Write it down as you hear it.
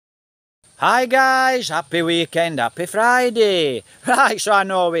Hi guys, happy weekend, happy Friday. Right, so I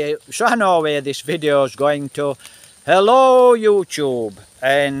know where this video is going to. Hello YouTube,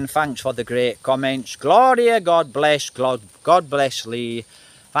 and thanks for the great comments. Gloria, God bless Lee.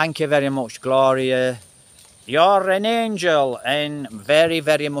 Thank you very much, Gloria. You're an angel and very,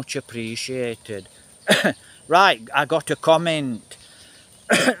 very much appreciated. Right, I got a comment.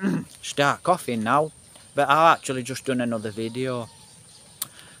 Start coughing now, but I've actually just done another video.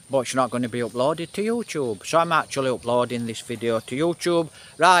 But it's not going to be uploaded to YouTube, so I'm actually uploading this video to YouTube.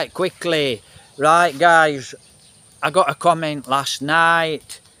 Right, quickly. Right guys, I got a comment last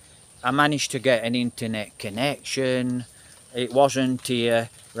night. I managed to get an internet connection. It wasn't here.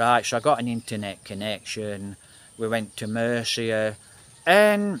 Right, so I got an internet connection. We went to Mercia,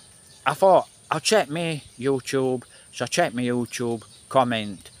 and I thought I'll check my YouTube. So I checked my YouTube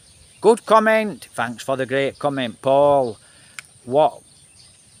comment. Good comment. Thanks for the great comment, Paul. What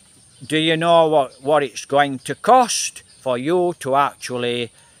do you know what it's going to cost for you to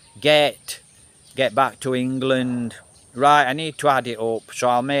actually get back to England? Right, I need to add it up, so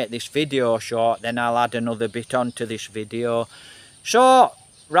I'll make this video short, then I'll add another bit onto this video. So,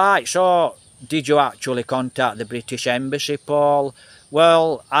 right, so did you actually contact the British Embassy, Paul?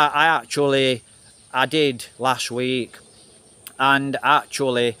 Well, I did last week, and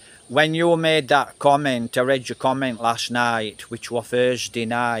actually when you made that comment, I read your comment last night, which was Thursday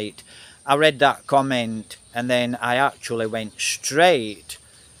night. I read that comment, and then I actually went straight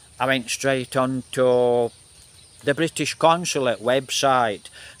onto the British Consulate website.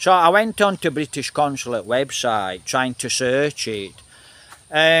 So I went onto British Consulate website trying to search it,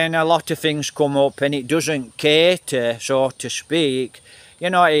 and a lot of things come up, and it doesn't cater, so to speak. You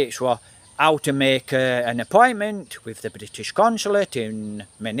know, it's how to make an appointment with the British Consulate in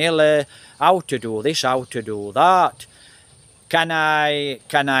Manila, how to do this, how to do that. Can I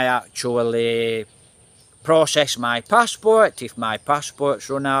actually process my passport if my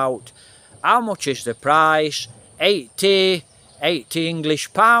passport's run out? How much is the price? 80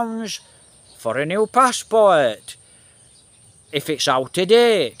 English pounds for a new passport if it's out of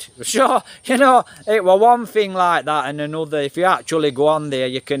date. So, you know, it was one thing like that and another. If you actually go on there,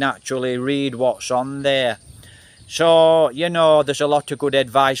 you can actually read what's on there. So, you know, there's a lot of good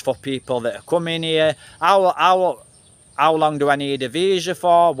advice for people that are coming here. How long do I need a visa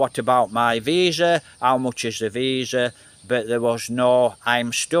for? What about my visa? How much is the visa? But there was no,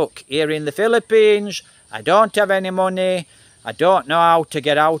 I'm stuck here in the Philippines. I don't have any money. I don't know how to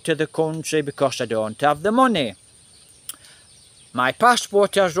get out of the country because I don't have the money. My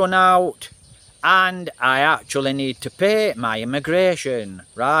passport has run out, and I actually need to pay my immigration,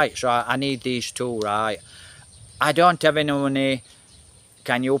 right? So I need these two, right? I don't have any money.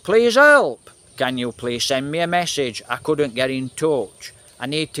 Can you please help? Can you please send me a message? I couldn't get in touch. I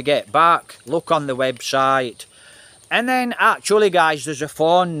need to get back, look on the website. And then actually, guys, there's a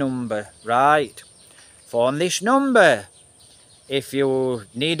phone number, right? Phone this number. If you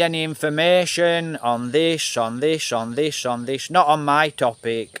need any information on this, not on my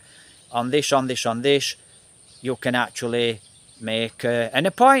topic, on this, you can actually make an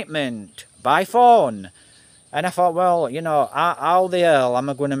appointment by phone. And I thought, well, you know, how the hell am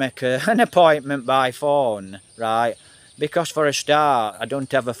I going to make an appointment by phone, right? Because for a start, I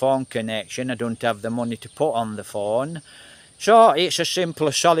don't have a phone connection, I don't have the money to put on the phone. So it's as simple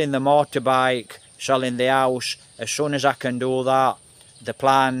as selling the motorbike, selling the house. As soon as I can do that, the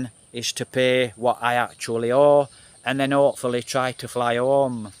plan is to pay what I actually owe, and then hopefully try to fly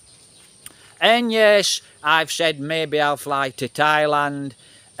home. And yes, I've said maybe I'll fly to Thailand,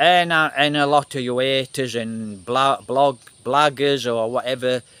 and a lot of you haters and bloggers or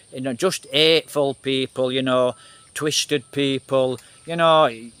whatever, you know, just hateful people, you know, twisted people, you know,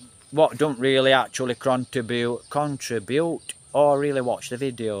 what don't really actually contribute or really watch the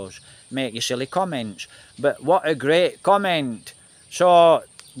videos, make your silly comments. But what a great comment. So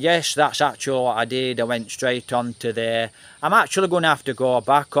yes, that's actually what I did. I went straight onto there. I'm actually going to have to go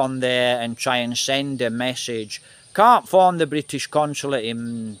back on there and try and send a message. Can't phone the British Consulate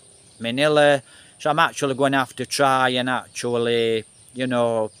in Manila, so I'm actually going to have to try and actually, you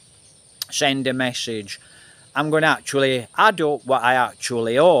know, send a message. I'm going to actually add up what I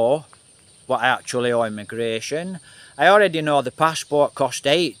actually owe immigration. I already know the passport cost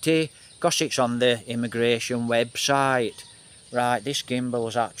 80 because it's on the immigration website. Right, this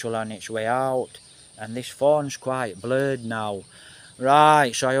gimbal's actually on its way out, and this phone's quite blurred now.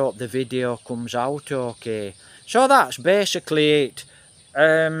 Right, so I hope the video comes out okay. So that's basically it.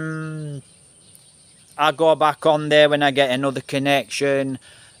 I'll go back on there when I get another connection,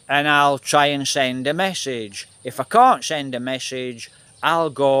 and I'll try and send a message. If I can't send a message, I'll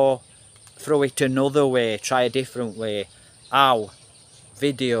go through it another way, try a different way. How?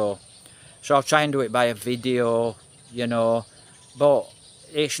 Video. So I'll try and do it by a video, you know, but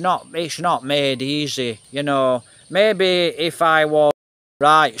it's not made easy, you know. Maybe if I was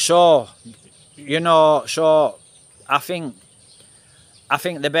right, so you know, so I think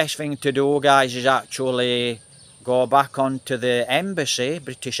the best thing to do, guys, is actually go back onto the embassy,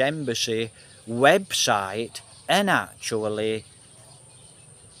 British Embassy website, and actually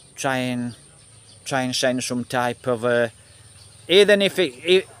try and send some type of a, even if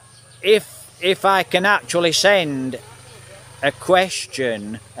I can actually send a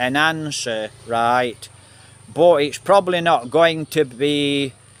question and answer, right, but it's probably not going to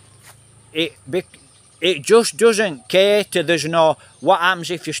be, it just doesn't cater. There's no, what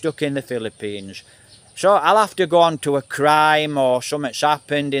happens if you're stuck in the Philippines? So I'll have to go on to a crime or something's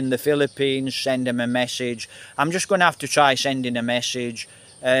happened in the Philippines, send them a message. I'm just going to have to try sending a message,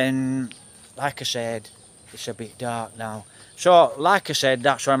 and like I said, it's a bit dark now. So like I said,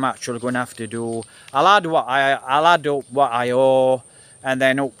 that's what I'm actually going to have to do. I'll add up what I owe, and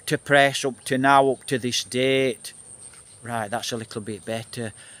then up to press, up to now, up to this date. Right, that's a little bit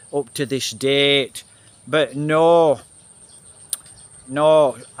better. Up to this date. But no,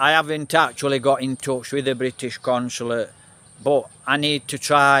 I haven't actually got in touch with the British consulate, but I need to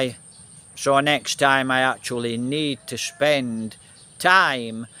try. So next time I actually need to spend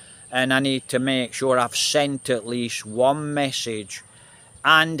time, and I need to make sure I've sent at least one message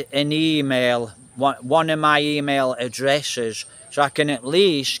and an email, one of my email addresses, so I can at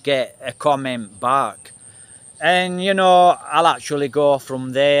least get a comment back. And you know, I'll actually go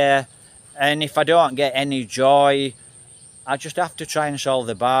from there. And if I don't get any joy, I just have to try and sell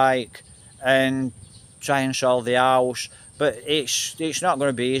the bike and try and sell the house. But it's not going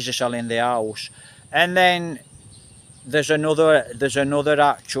to be easy selling the house. And then there's another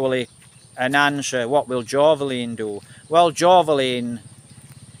actually an answer. What will Joveline do? Well, Joveline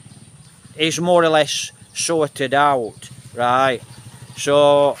is more or less sorted out, right?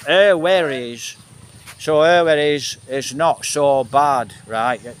 So her worries is not so bad,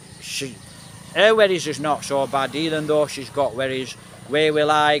 right? Her worries is not so bad, even though she's got worries. Where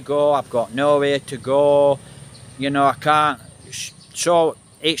will I go? I've got nowhere to go. You know, I can't. So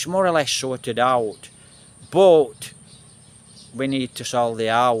it's more or less sorted out. But we need to sell the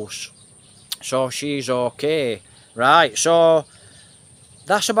house. So she's okay. Right, so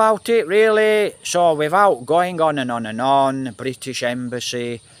that's about it really. So without going on and on and on, British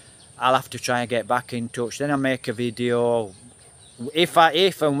Embassy, I'll have to try and get back in touch. Then I'll make a video. If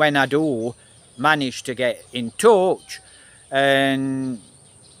and when I do manage to get in touch, and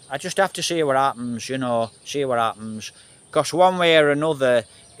I just have to see what happens, you know, see what happens. Because one way or another,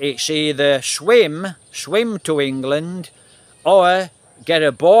 it's either swim to England, or get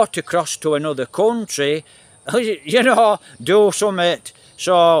a boat across to another country, you know, do something.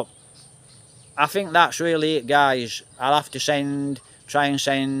 So I think that's really it, guys. I'll have to try and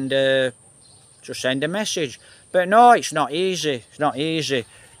send a message. But no, it's not easy. It's not easy.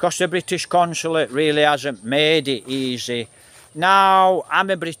 Because the British consulate really hasn't made it easy. Now,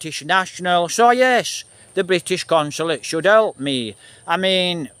 I'm a British national, so yes, the British consulate should help me. I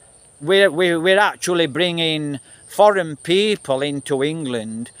mean, we're actually bringing foreign people into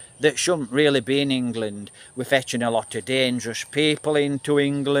England that shouldn't really be in England. We're fetching a lot of dangerous people into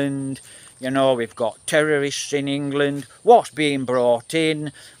England. You know, we've got terrorists in England. What's being brought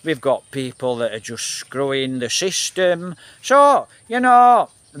in? We've got people that are just screwing the system. So, you know,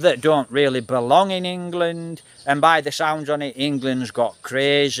 that don't really belong in England. And by the sounds on it, England's got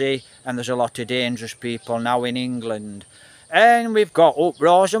crazy, and there's a lot of dangerous people now in England. And we've got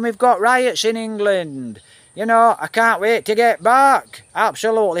uproars and we've got riots in England. You know, I can't wait to get back.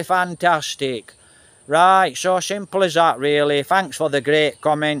 Absolutely fantastic. Right, so simple as that really. Thanks for the great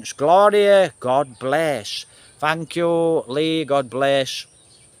comments. Gloria, God bless. Thank you, Lee, God bless.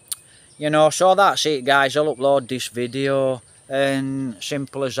 You know, so that's it, guys. I'll upload this video, and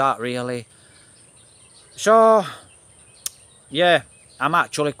simple as that really. So yeah, I'm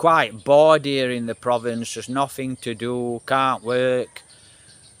actually quite bored here in the province. There's nothing to do, can't work,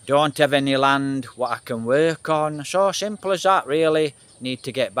 don't have any land what I can work on. So simple as that really. Need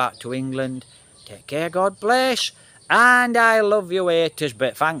to get back to England. Take care, God bless, and I love you haters.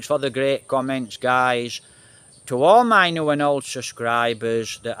 But thanks for the great comments, guys. To all my new and old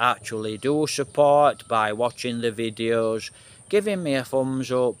subscribers that actually do support by watching the videos, giving me a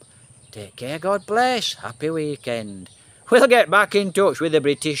thumbs up. Take care, God bless, happy weekend. We'll get back in touch with the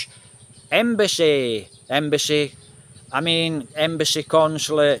British Embassy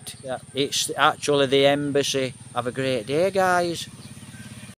consulate. It's actually the embassy. Have a great day, guys.